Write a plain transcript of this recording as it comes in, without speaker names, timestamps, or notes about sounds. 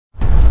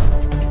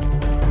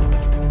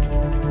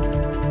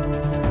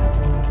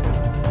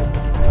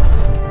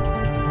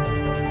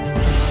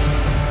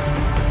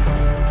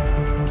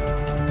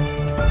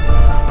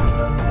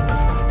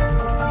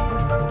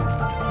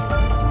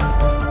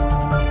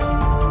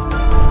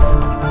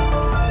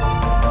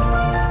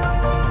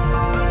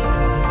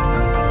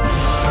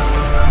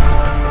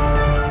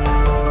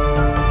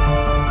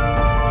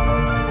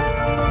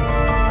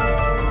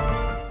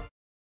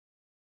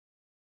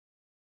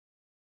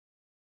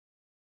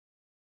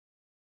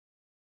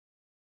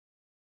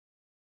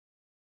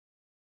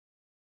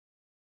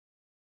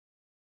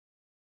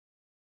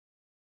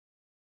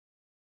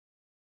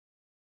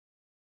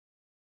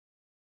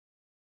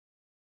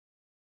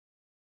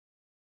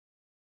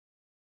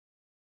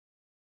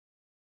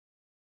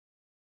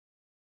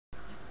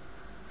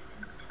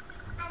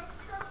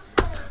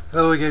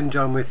Hello again,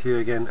 John with you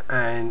again,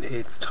 and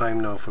it's time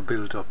now for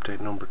build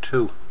update number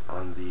 2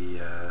 on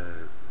the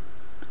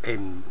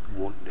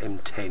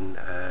M10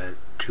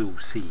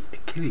 2C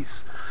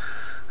Achilles.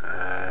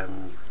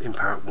 In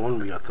part 1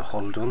 we got the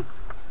hull done,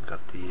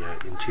 got the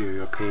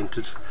interior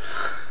painted,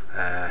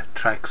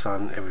 tracks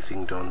on,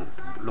 everything done,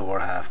 lower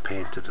half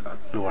painted,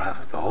 lower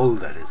half of the hull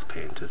that is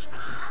painted,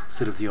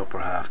 instead of the upper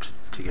half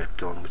to get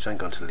done, which I'm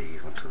going to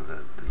leave until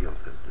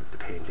the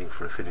painting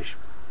for a finish.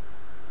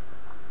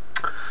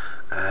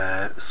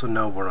 So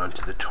now we're on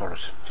to the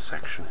turret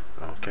section.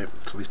 Okay,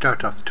 so we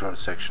start off the turret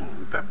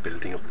section by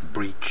building up the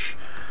breech.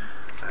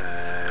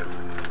 If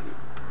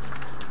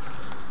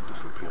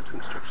we bring up the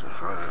instructions,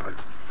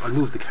 I'll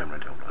move the camera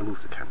down.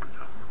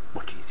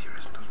 Much easier,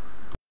 isn't it?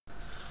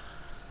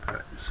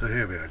 Alright, so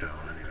here we are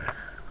down anyway,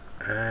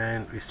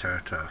 and we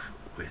start off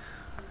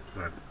with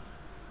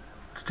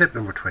step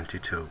number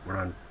 22. We're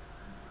on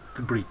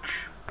the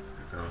breech.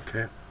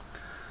 Okay.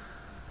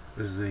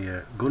 There's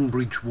the gun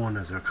breech 1,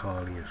 as they're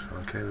calling it.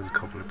 Okay, there's a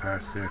couple of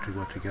parts there to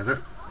go together.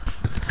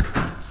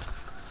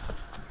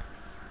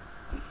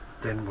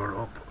 Then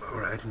we're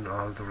adding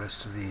all the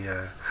rest of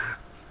the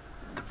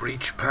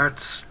breech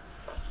parts.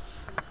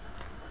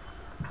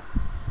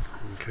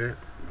 Okay,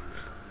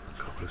 a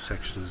couple of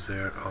sections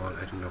there, all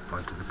adding up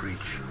onto the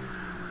breech.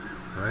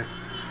 Right.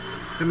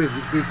 Then we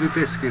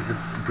basically have the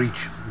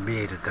breech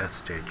made at that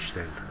stage.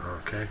 Then,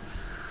 okay.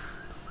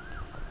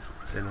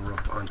 Then we're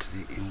up onto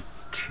the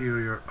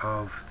interior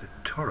of the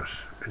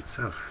turret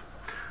itself.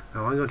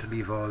 Now I'm going to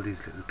leave all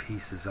these little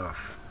pieces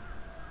off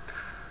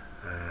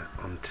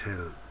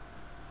until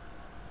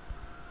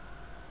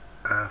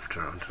I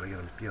get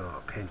them,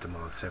 I'll paint them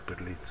all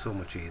separately. It's so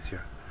much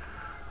easier.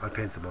 I'll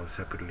paint them all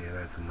separately and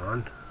add them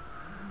on.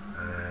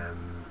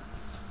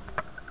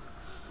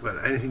 Well,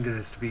 anything that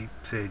is to be,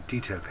 say,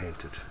 detail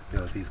painted,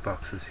 these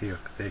boxes here,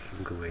 they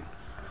can go in,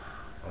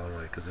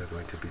 alright, because they're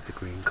going to be the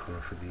green colour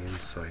for the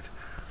inside.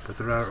 But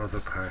there are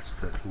other parts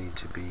that need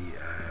to be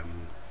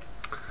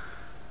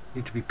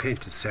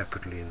painted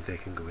separately, and they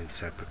can go in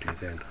separately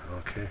then.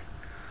 Okay,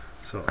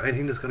 so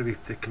anything that's going to be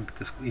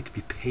need to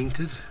be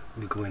painted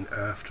will go in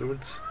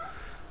afterwards.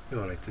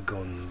 Like the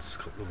guns,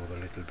 a couple of other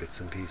little bits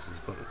and pieces,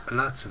 but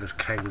lots of it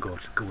can go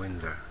in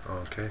there.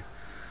 Okay,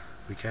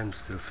 we can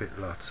still fit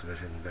lots of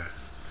it in there.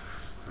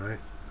 Right,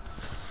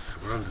 so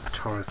we're on the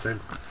turret then.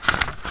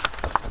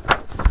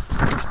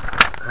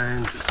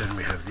 And then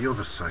we have the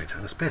other side,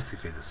 and it's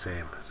basically the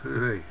same.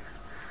 So,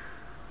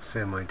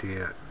 same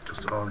idea,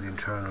 just all the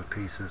internal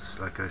pieces.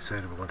 Like I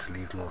said, we're going to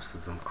leave most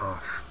of them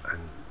off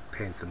and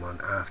paint them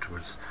on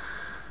afterwards.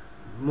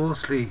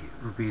 Mostly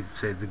would be,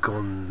 say, the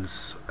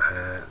guns,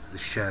 the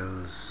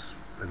shells,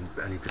 and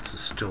any bits of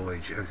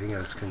stowage. Everything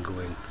else can go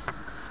in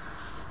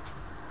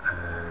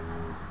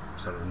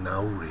sort of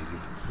now, really,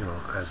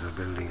 as we're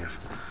building it.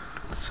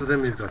 So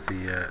then we've got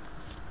the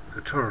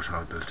turret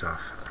all built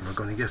off, and we're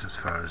going to get as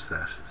far as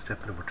that,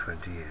 step number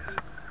 28,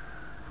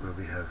 where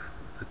we have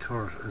the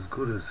turret as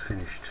good as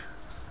finished,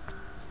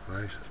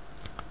 right?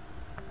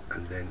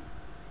 And then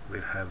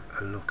we'll have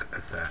a look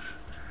at that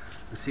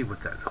and see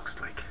what that looks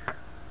like.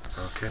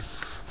 Okay,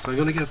 so I'm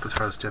going to get up as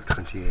far as step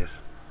 28,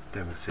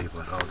 then we'll see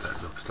what all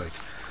that looks like.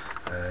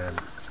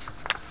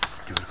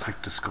 Give it a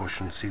quick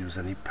discussion, see if there's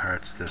any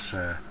parts that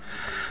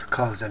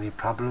caused any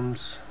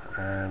problems.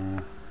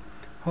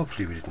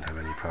 Hopefully we didn't have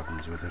any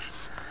problems with it,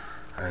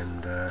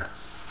 and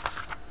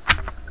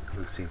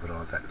we'll see what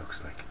all that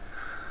looks like.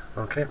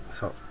 Okay,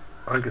 so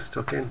I'll get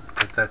stuck in,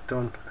 get that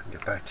done, and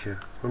get back to you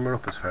when we're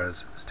up as far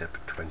as step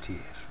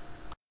 28.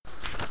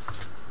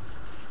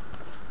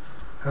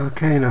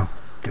 Okay, now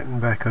getting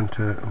back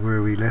onto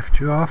where we left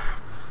you off.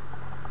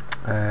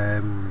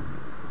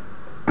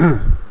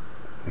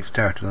 We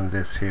started on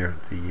this here,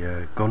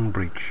 the gun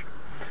breech.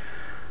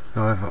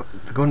 Now I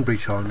have the gun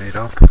breech all made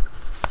up.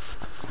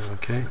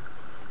 Okay,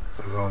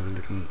 with all the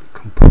little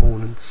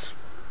components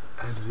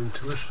added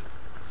into it.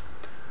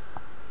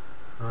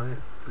 Right,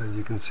 as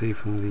you can see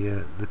from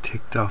the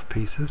ticked off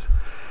pieces,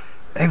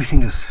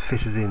 everything just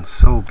fitted in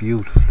so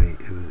beautifully.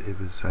 It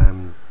was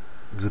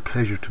a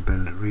pleasure to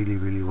build. It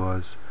really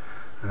was.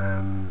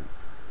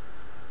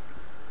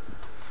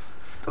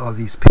 All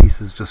these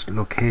pieces just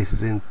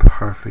located in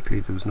perfectly.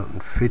 There was nothing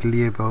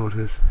fiddly about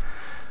it.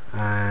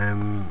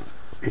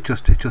 It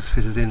just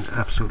fitted in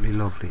absolutely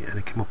lovely, and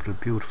it came up with a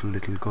beautiful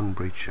little gun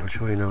breech. I'll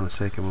show you now in a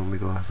second when we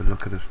go have a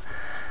look at it.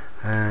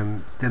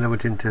 Then I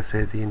went into,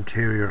 say, the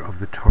interior of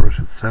the turret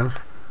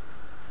itself.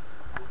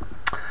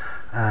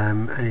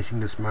 Anything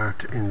that's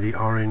marked in the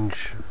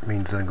orange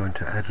means that I'm going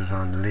to add it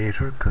on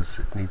later, because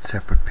it needs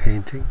separate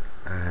painting.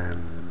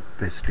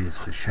 Basically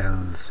it's the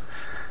shells,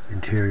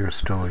 interior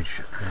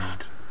stowage,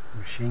 and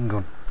machine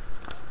gun.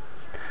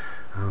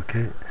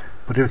 Okay,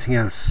 but everything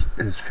else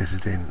is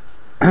fitted in.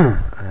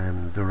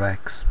 The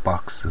racks,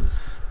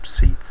 boxes,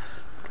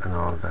 seats, and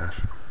all that.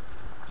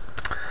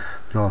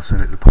 There's also a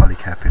little poly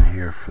cap in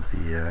here for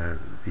the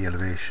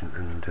elevation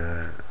and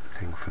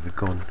thing for the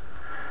gun,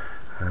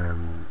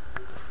 and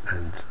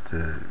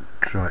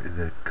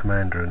the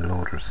commander and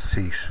loader's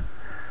seat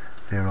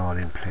they're all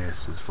in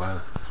place as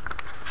well.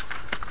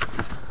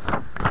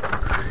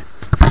 Right.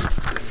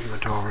 Then we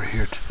went over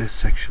here to this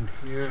section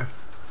here,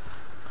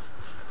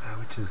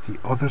 which is the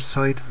other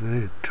side of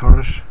the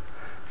turret.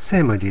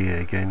 Same idea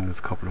again, there's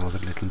a couple of other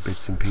little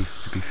bits and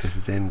pieces to be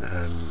fitted in,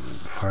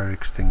 fire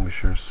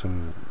extinguishers,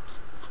 some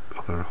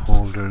other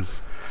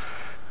holders,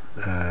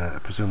 I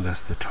presume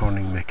that's the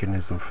turning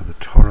mechanism for the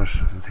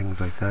turret and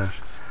things like that.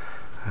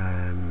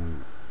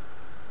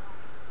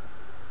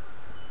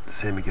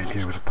 Same again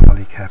here with a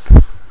polycap,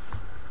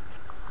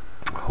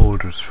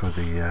 holders for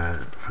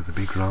the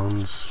big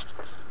rounds,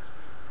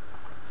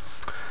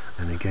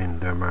 and again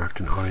they're marked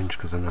in orange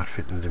because I'm not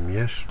fitting them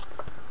yet.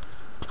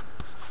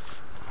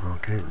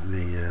 Okay,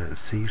 the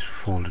seat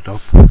folded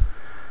up,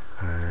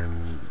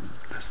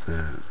 that's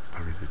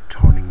probably the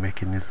turning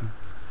mechanism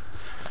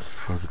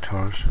for the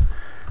turret.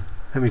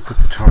 Then we put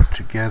the turret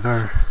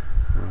together.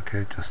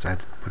 Okay, just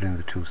put in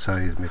the two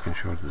sides, making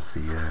sure that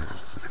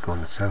the gun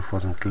itself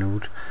wasn't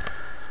glued,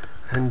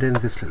 and then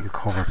this little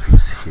cover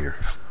piece here.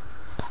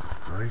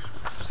 Right,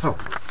 so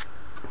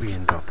we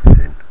end up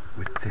then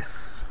with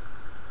this.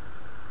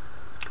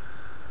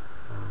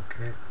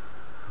 Okay,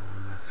 and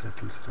when that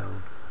settles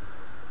down,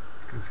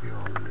 you can see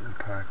all the little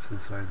parts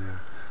inside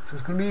there. So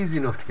it's going to be easy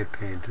enough to get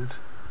painted.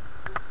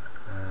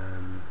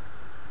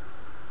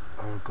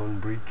 Our gun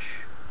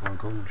breech, or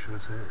gun, should I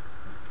say?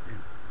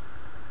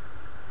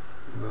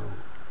 Well,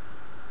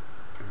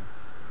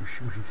 the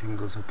shooty thing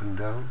goes up and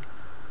down.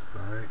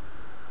 Right.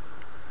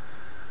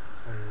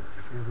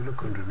 If you have a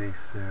look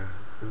underneath there,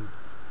 the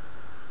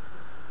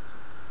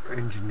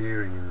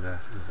engineering in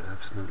that is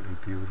absolutely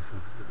beautiful.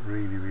 It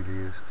really, really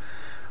is.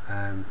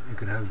 You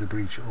can have the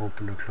breech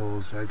open or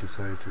closed. I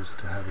decided just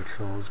to have it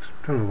closed.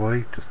 Don't know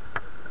why, just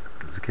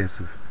it's a case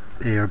of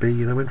A or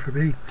B, and I went for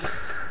B.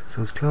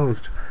 So it's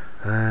closed.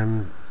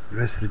 The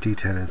rest of the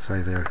detail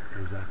inside there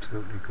is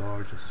absolutely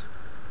gorgeous.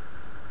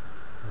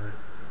 Right,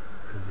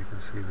 as you can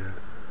see there.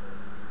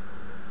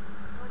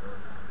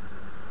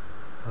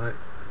 Right,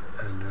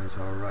 and there's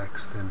our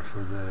racks then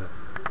for the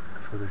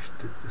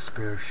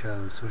spare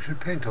shells. So it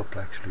should paint up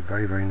actually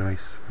very, very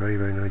nice, very,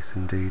 very nice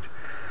indeed.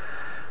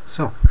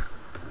 So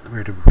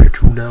where to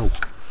now?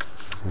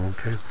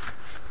 Okay,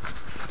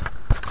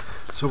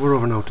 so we're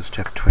over now to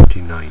step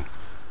 29.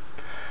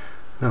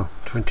 Now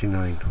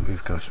 29,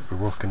 we're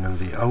working on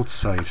the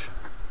outside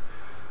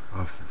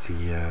of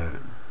the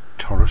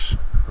turret.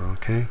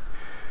 Okay,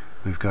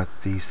 we've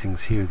got these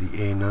things here, the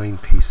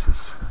A9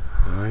 pieces.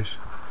 Right,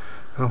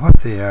 now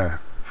what they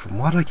are, from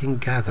what I can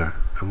gather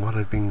and what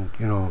I've been,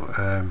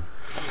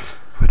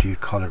 what do you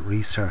call it,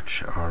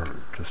 research or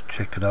just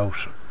check it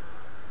out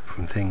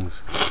from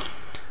things,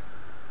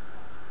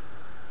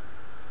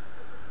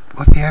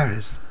 what they are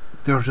is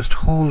they're just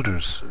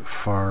holders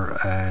for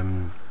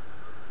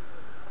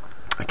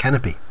a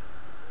canopy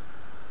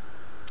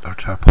or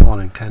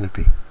tarpaulin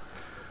canopy,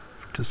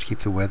 just to keep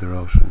the weather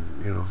out,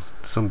 and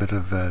some bit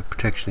of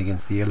protection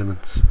against the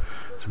elements.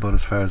 It's about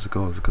as far as it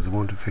goes, because it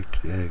won't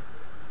protect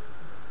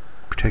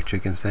you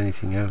against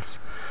anything else.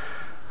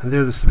 And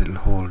they're just little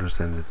holders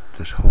then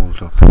that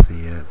hold up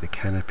the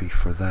canopy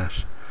for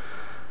that.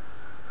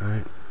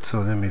 Right,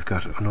 so then we've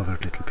got another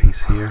little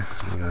piece here.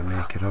 We're going to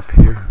make it up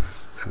here,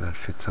 and that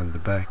fits on the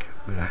back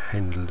with a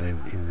handle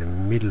then in the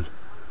middle,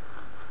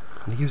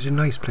 and it gives you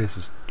nice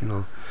places,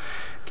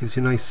 gives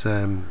you nice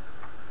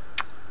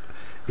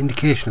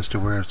indication as to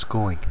where it's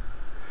going,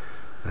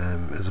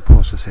 as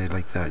opposed to say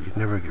like that. You'd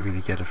never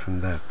really get it from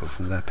that, but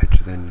from that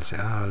picture then you say,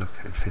 ah, look,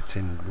 it fits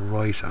in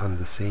right on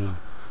the seam.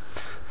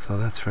 So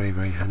that's very,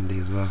 very handy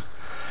as well.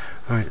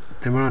 Alright,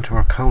 then we're on to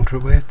our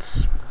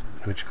counterweights,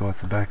 which go at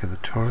the back of the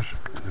turret,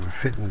 and we're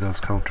fitting those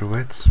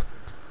counterweights.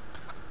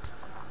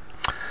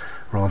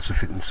 We're also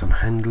fitting some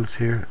handles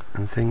here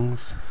and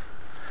things.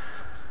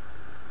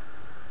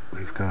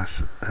 We've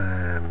got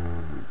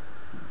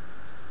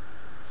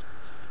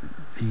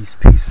these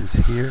pieces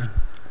here.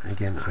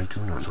 Again, I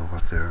do not know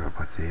what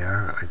they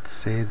are. I'd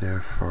say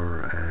they're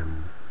for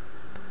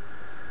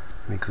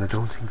because I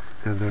don't think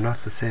they're not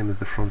the same as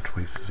the front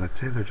weights. I'd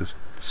say they're just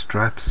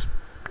straps,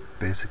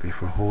 basically,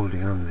 for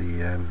holding on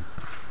the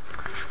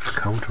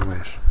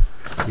counterweight.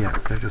 Yeah,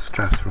 they're just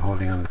straps for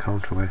holding on the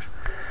counterweight.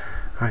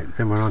 Right,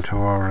 then we're on to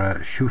our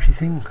shooty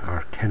thing,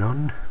 our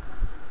cannon.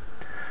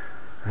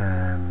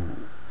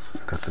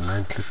 We've got the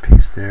mantlet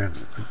piece there.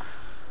 The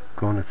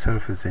gun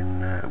itself is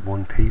in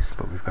one piece,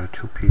 but we've got a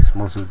two-piece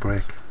muzzle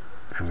brake,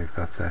 and we've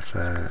got that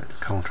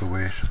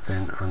counterweight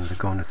then on the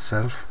gun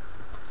itself.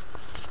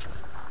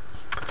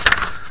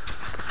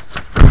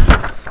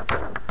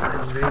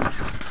 And then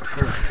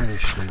for a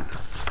finish then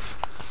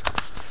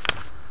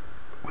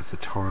with the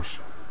turret,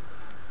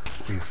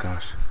 we've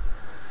got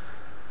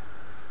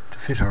to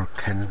fit our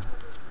cannon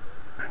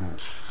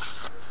and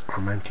our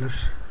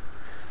mantlet.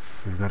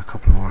 We've got a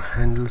couple more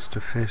handles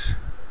to fit.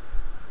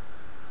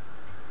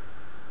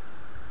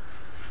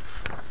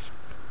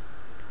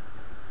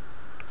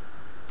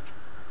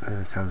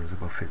 Then it tells us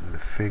about fitting the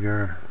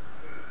figure,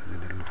 the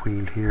little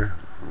wheel here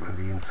on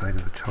the inside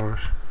of the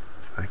turret,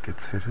 that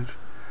gets fitted.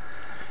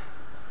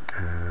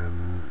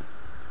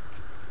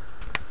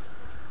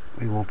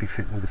 we won't be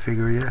fitting the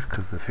figure yet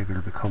because the figure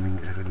will be coming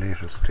at a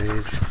later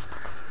stage.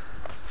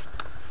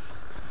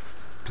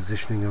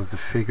 Positioning of the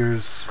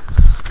figures.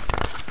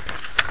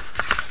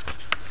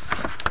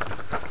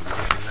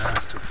 The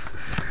last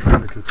of the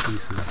little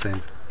pieces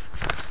then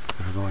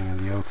that are going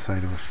on the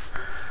outside of it.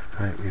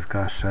 Right, we've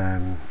got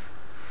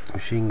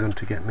machine gun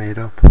to get made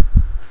up.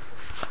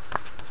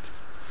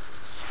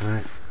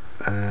 Right,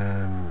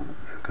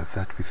 I've got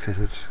that to be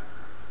fitted.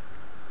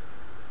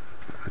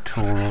 The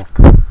tow rope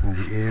and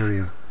the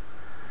aerial.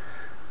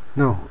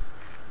 No,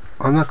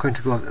 I'm not going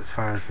to go as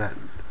far as that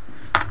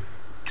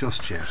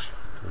just yet.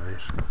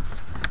 Right,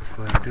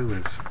 what I'll do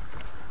is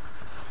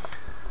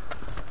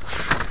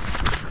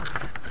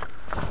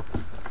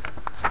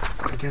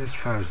I'll get as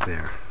far as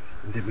there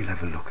and then we'll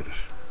have a look at it.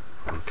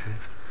 Okay,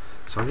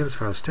 so I'll get as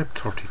far as step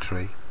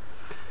 33.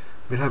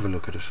 We'll have a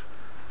look at it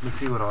and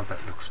see what all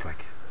that looks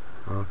like.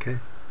 Okay,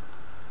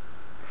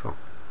 so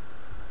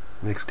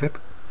next clip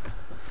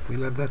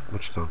we'll have that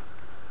much done.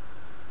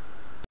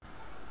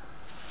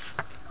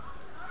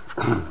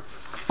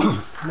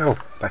 Now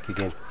back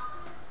again.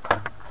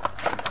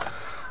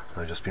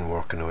 I've just been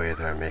working away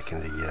there making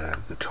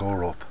the tow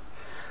rope,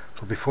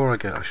 but before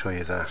I'll show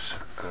you that.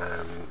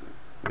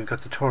 We've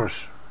got the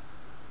turret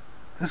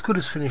as good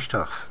as finished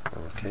off.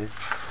 Okay,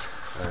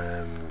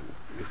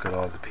 we've got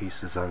all the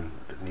pieces on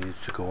that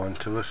needed to go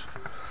onto it.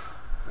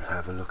 We'll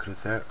have a look at it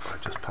there. I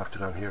just popped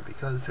it on here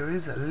because there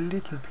is a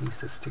little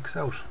piece that sticks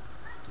out.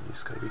 You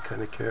just got to be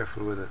kind of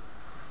careful with it.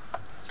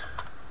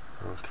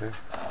 Okay,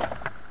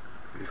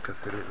 we've got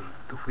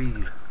the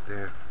wheel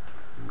there.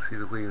 You can see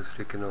the wheel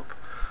sticking up.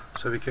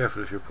 So be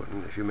careful if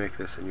you make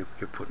this and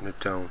you're putting it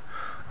down.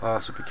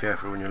 Also be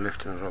careful when you're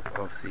lifting it up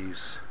of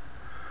these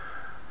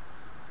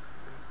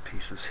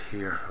pieces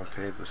here.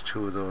 Okay, there's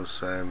two of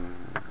those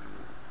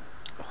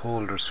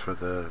holders for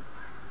the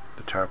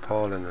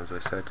tarpaulin, as I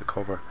said, the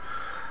cover,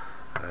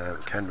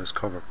 canvas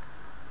cover.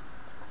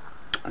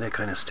 They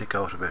kind of stick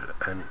out a bit,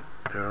 and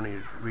they're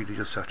only really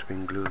just after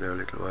being glued there a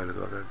little while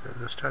ago.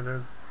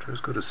 They're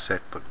as good as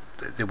set, but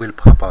they will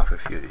pop off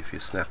if you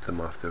snap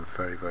them off. They're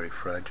very, very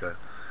fragile.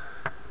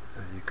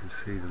 As you can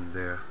see them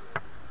there.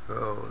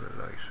 Oh, the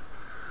light.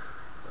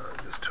 I'll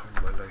just turn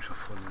my light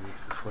off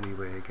underneath the funny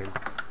way again.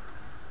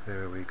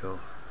 There we go.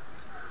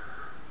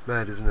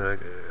 Mad, isn't it?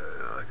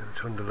 I gotta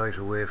turn the light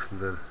away from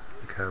the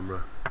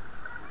camera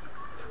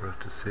for it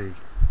to see.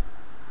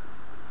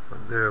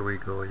 And there we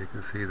go. You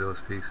can see those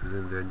pieces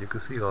in there, and you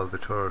can see all the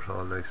turret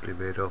all nicely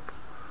made up.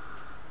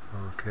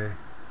 Okay.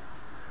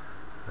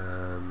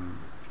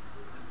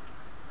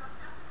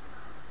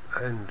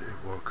 And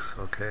it works.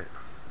 Okay.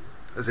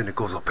 As in, it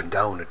goes up and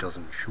down, it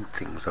doesn't shoot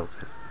things out,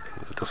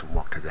 it doesn't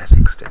work to that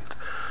extent,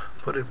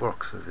 but it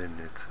works as in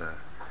it'll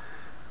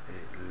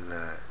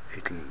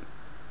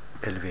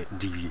elevate and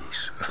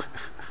deviate.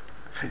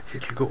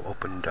 It'll go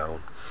up and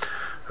down.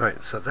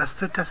 Right, so that's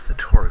the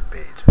turret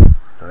made.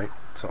 Right,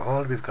 so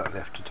all we've got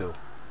left to do,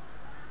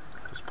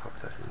 just pop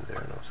that in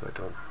there now so I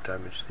don't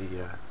damage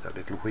that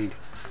little wheel.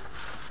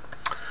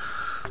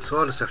 So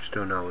all that's left to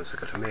do now is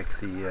I've got to make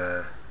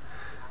the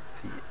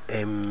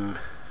M10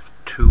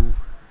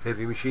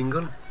 heavy machine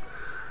gun,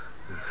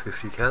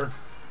 50 cal.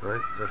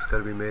 Right, that's got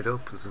to be made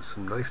up. There's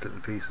some nice little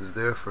pieces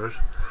there for it,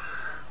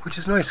 which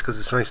is nice because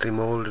it's nicely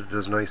moulded.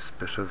 There's a nice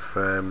bit of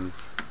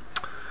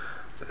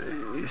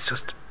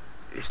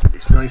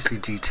it's nicely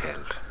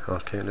detailed.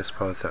 Okay, let's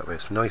call it that way.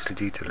 It's nicely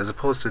detailed as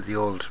opposed to the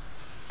old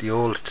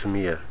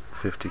TAMIYA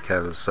 50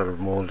 cal sort of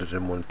moulded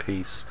in one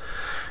piece.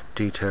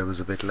 Detail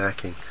was a bit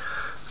lacking.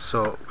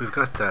 So we've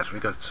got that.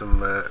 We've got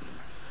some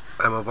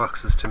ammo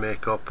boxes to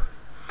make up,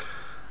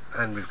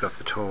 and we've got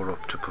the tow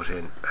rope to put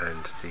in,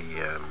 and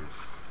the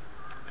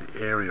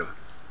aerial.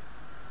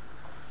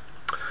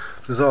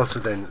 There's also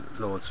then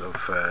loads of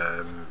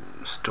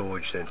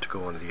stowage then to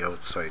go on the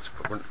outsides,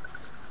 but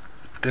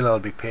they'll all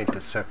be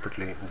painted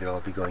separately and they'll all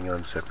be going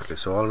on separately.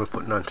 So all we're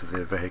putting onto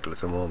the vehicle at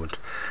the moment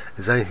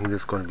is anything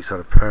that's going to be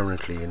sort of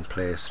permanently in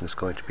place, and it's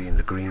going to be in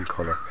the green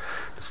colour,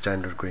 the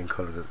standard green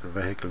colour that the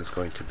vehicle is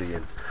going to be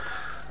in.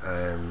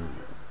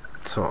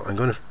 So I'm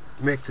going to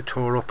make the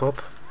tow rope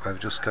up. I've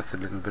just got the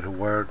little bit of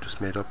wire just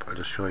made up. I'll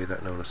just show you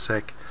that now in a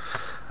sec.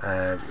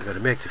 We've got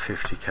to make the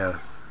 50 cal,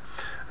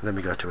 and then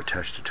we got to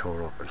attach the tow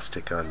rope and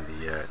stick on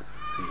the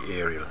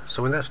aerial.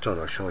 So when that's done,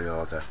 I'll show you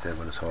all that then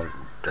when it's all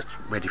that's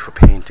ready for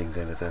painting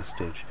then at that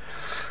stage.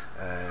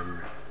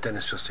 Then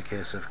it's just a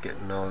case of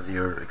getting all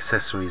your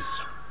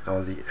accessories,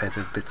 all the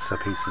added bits and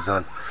pieces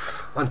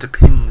onto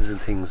pins and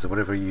things, or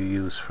whatever you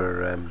use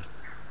for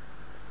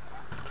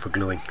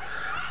gluing.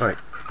 Right,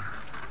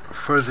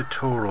 for the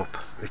tow rope,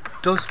 it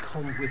does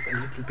come with a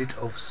little bit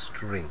of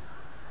string.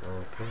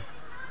 Okay,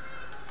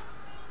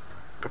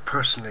 but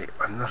personally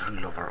I'm not a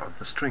lover of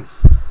the string.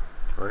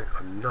 Right,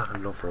 I'm not a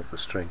lover of the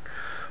string.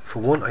 For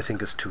one, I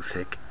think it's too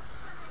thick.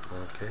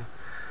 Okay,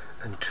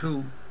 and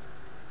two,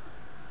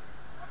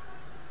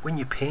 when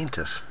you paint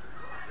it,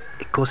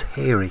 it goes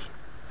hairy.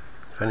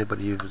 If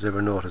anybody has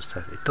ever noticed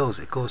that, it does.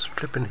 It goes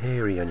flipping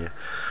hairy on you.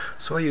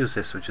 So I use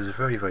this, which is a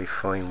very, very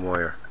fine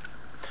wire.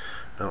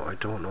 Now I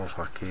don't know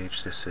what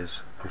gauge this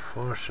is.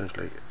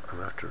 unfortunately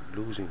I'm after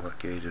losing what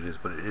gauge it is,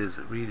 but it is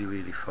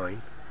really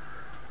fine,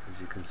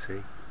 as you can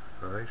see.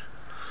 Right,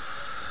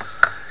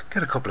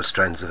 get a couple of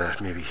strands of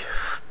that, maybe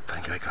I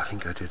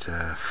think I did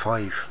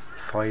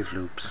five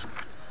loops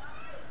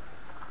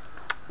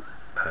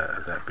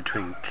of that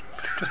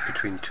just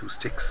between two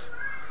sticks,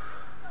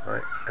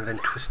 right, and then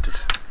twist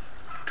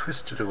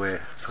it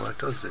away. So what it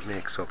does, it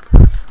makes up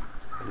a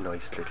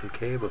nice little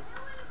cable.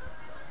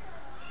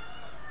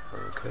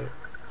 Okay,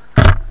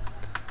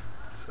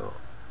 so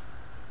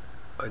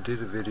I did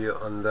a video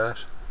on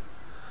that,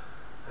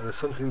 and it's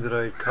something that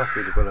I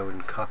copied. Well, I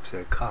wouldn't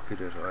say I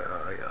copied it.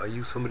 I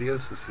used somebody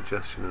else's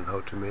suggestion on how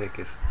to make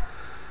it.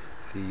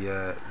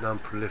 The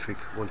non-prolific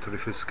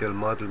 1/35 scale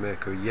model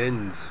maker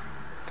Jens,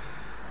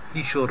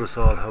 he showed us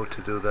all how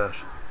to do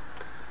that,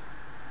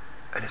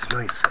 and it's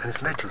nice, and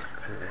it's metal,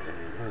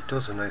 and it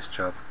does a nice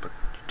job, but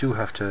you do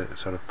have to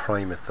sort of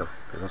prime it though,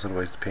 because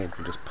otherwise the paint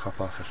will just pop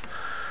off it.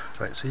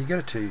 Right, so you get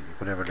it to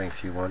whatever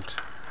length you want.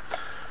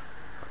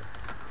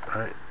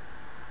 Right,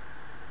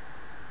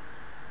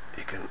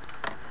 you can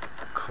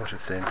cut it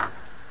thin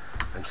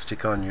and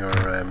stick on your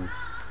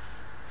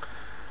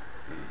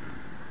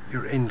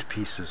end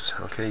pieces,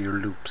 okay, your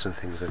loops and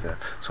things like that.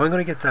 So I'm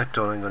going to get that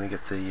done. I'm going to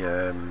get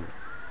the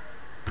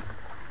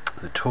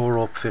tow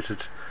rope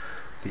fitted,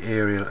 the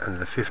aerial and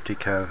the 50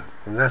 cal.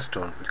 When that's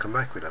done, we'll come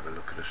back, we'll have a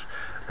look at it,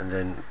 and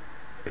then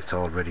it's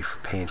all ready for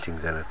painting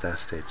then at that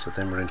stage. So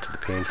then we're into the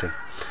painting.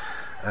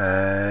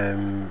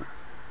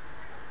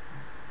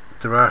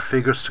 There are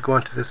figures to go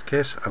onto this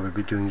kit. I will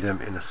be doing them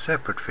in a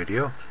separate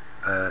video,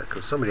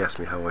 because somebody asked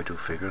me how I do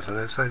figures, and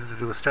I decided to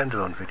do a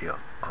standalone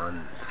video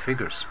on the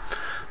figures.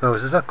 Now,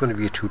 this is not going to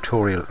be a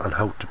tutorial on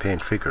how to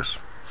paint figures.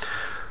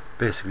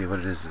 Basically what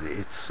it is,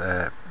 it's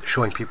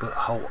showing people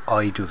how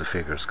I do the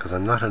figures, because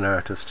I'm not an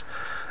artist,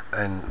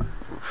 and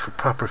for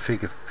proper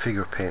figure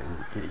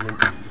painting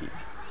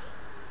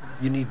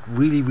you need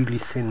really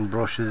thin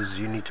brushes.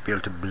 You need to be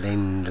able to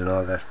blend and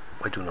all that.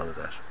 I do none of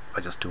that. I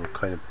just do it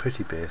kind of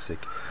pretty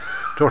basic,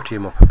 dirty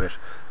them up a bit.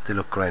 They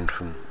look grand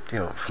from, you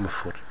know, from a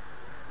foot,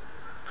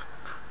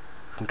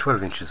 from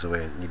 12 inches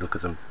away, and you look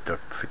at them, they're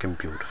freaking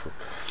beautiful.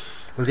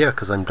 Well, yeah,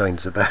 because I'm blind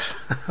as a bat,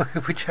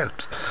 which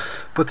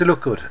helps, but they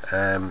look good,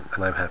 and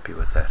I'm happy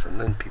with that. And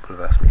then people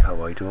have asked me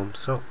how I do them,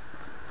 so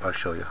I'll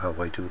show you how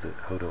I do the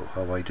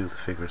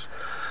figures,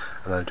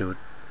 and I'll do a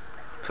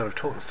sort of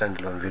total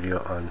standalone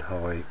video on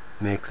how I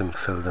make them,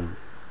 fill them,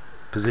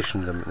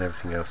 position them, and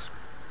everything else.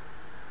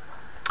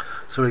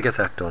 So we'll get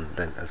that done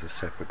then as a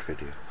separate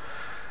video.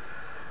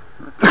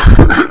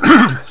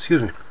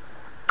 Excuse me.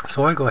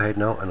 So I'll go ahead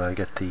now and I'll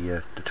get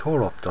the tow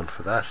rope done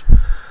for that,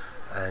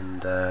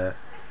 and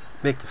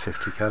make the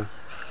 50 cal,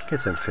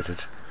 get them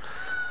fitted,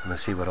 and we'll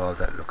see what all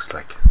that looks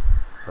like.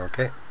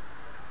 Okay.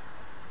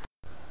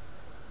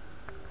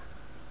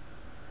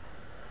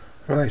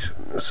 Right,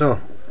 so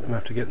I'm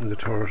after getting the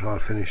turret all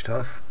finished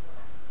off.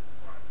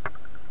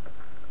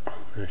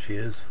 There she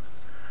is.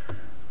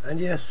 And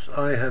yes,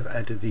 I have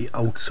added the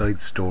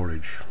outside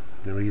storage.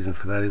 The reason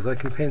for that is I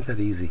can paint that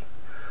easy,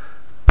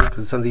 because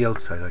it's on the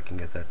outside. I can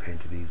get that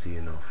painted easy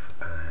enough.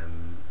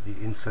 The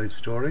inside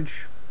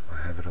storage, I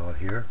have it all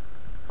here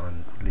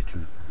on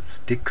little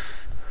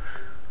sticks.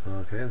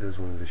 Okay, there's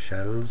one of the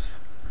shells.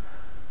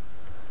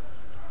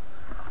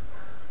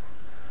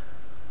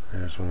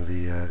 There's one of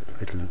the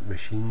little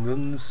machine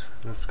guns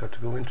that's got to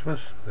go into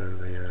it. They're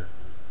the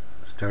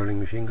Sterling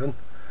machine gun.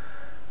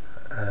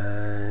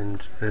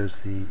 And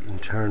there's the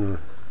internal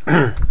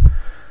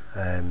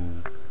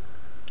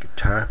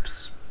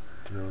tarps.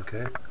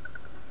 Okay,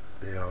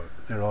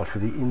 they're all for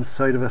the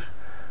inside of it.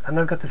 And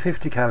I've got the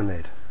 50 cal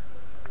made.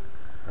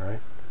 Alright,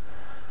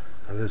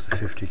 and there's the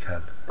 50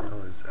 cal.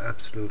 Oh, it's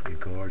absolutely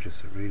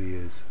gorgeous, it really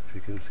is. If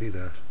you can see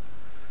that,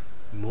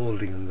 the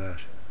moulding on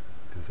that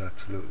is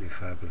absolutely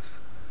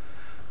fabulous.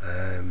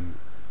 There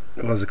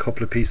was a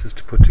couple of pieces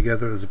to put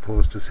together, as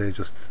opposed to say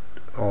just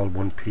all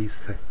one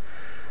piece.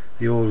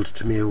 The old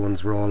TAMIYA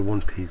ones were all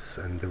one piece,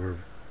 and they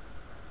weren't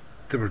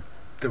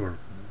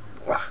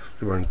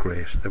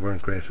great. They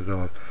weren't great at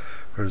all.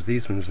 Whereas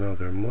these ones now,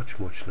 they're much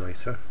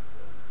nicer.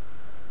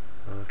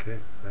 Okay,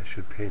 that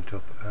should paint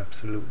up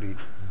absolutely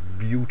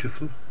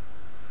beautiful.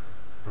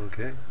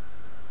 Okay,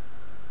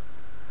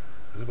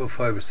 there's about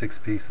 5 or 6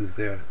 pieces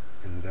there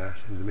in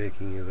the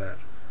making of that,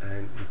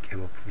 and it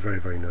came up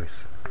very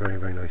nice,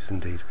 very nice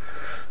indeed.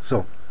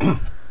 So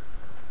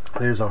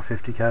there's our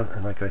 50 cal,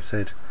 and like I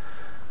said,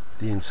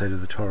 the inside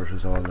of the turret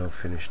is all now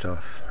finished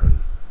off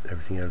and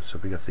everything else. So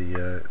we got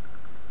the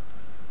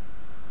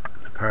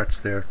parts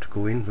there to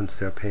go in once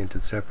they're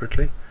painted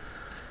separately.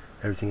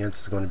 Everything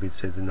else is going to be,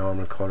 say, the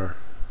normal colour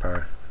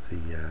part,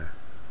 the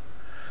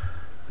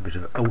bit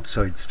of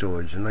outside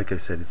storage. And like I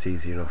said, it's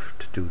easy enough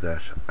to do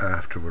that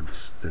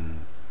afterwards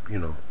than, you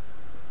know,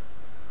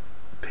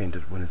 paint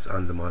it when it's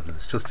on the model.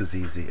 It's just as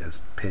easy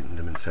as painting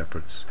them in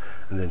separates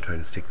and then trying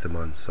to stick them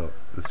on. So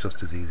it's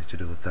just as easy to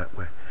do it that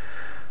way.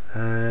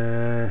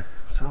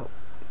 So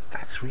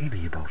that's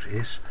really about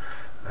it.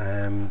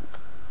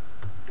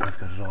 I've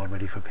got it all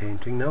ready for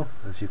painting now,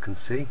 as you can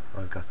see.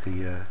 I've got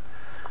the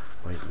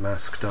my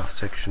masked off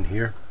section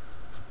here.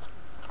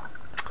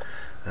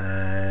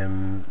 I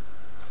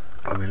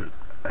will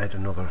add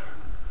another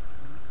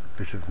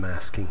bit of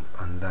masking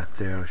on that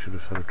there. I should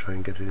have thought of trying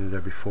and get it in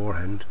there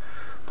beforehand,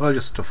 but I'll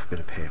just stuff a bit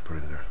of paper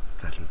in there.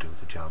 That'll do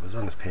the job, as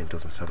long as paint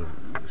doesn't sort of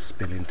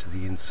spill into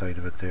the inside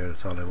of it there.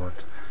 That's all I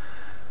want.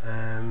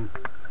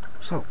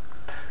 So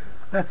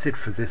that's it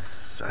for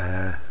this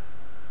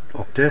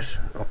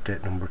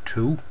update number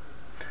 2.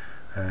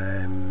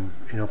 In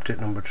update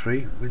number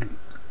 3 we'll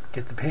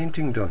get the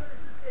painting done.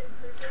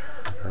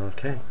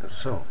 Okay,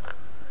 so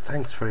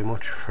thanks very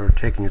much for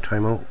taking your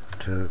time out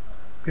to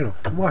to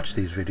watch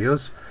these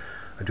videos.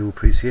 I do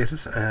appreciate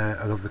it.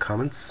 I love the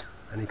comments.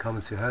 Any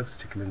comments you have,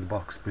 stick them in the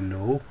box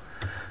below.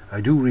 I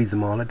do read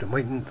them all. I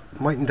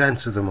mightn't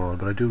answer them all,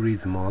 but I do read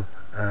them all.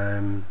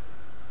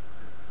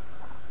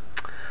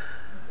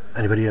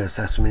 Anybody that's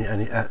asked me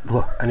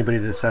anybody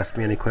that's asked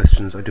me any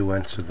questions, I do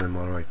answer them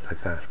all right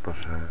like that.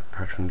 But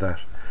apart from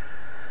that,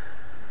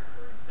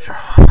 sure,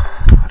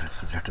 what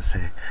else is there to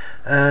say?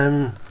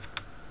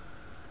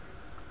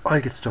 I'll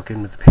get stuck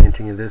in with the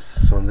painting of this.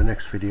 So in the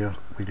next video,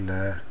 we'll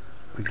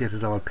get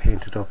it all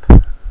painted up,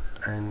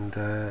 and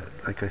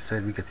like I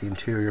said, we get the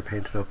interior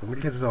painted up, and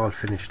we'll get it all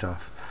finished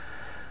off.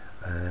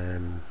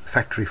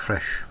 Factory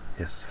fresh.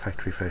 Yes,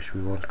 factory fresh.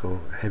 We won't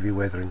go heavy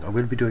weathering. I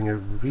will be doing a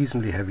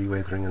reasonably heavy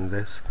weathering in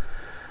this.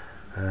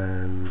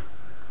 I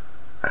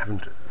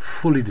haven't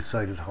fully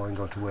decided how I'm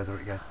going to weather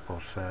it yet,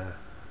 but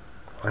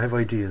I have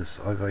ideas.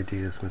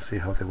 We'll see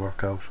how they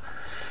work out.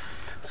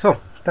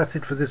 So that's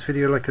it for this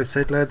video. Like I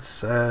said,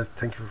 lads,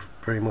 thank you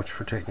very much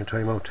for taking your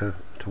time out to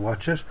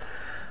watch it,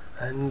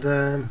 and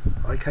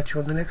I'll catch you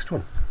on the next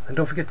one. And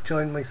don't forget to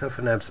join myself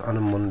and Abs on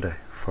a Monday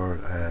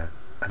for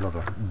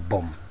another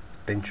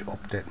bench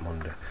update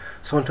Monday.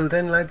 So until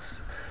then,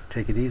 lads,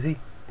 take it easy,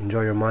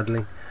 enjoy your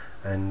modelling,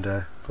 and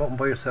go out and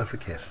buy yourself a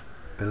kit,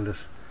 build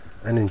it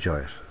and enjoy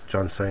it.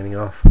 John signing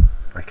off.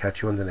 I'll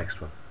catch you on the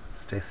next one.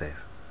 Stay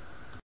safe.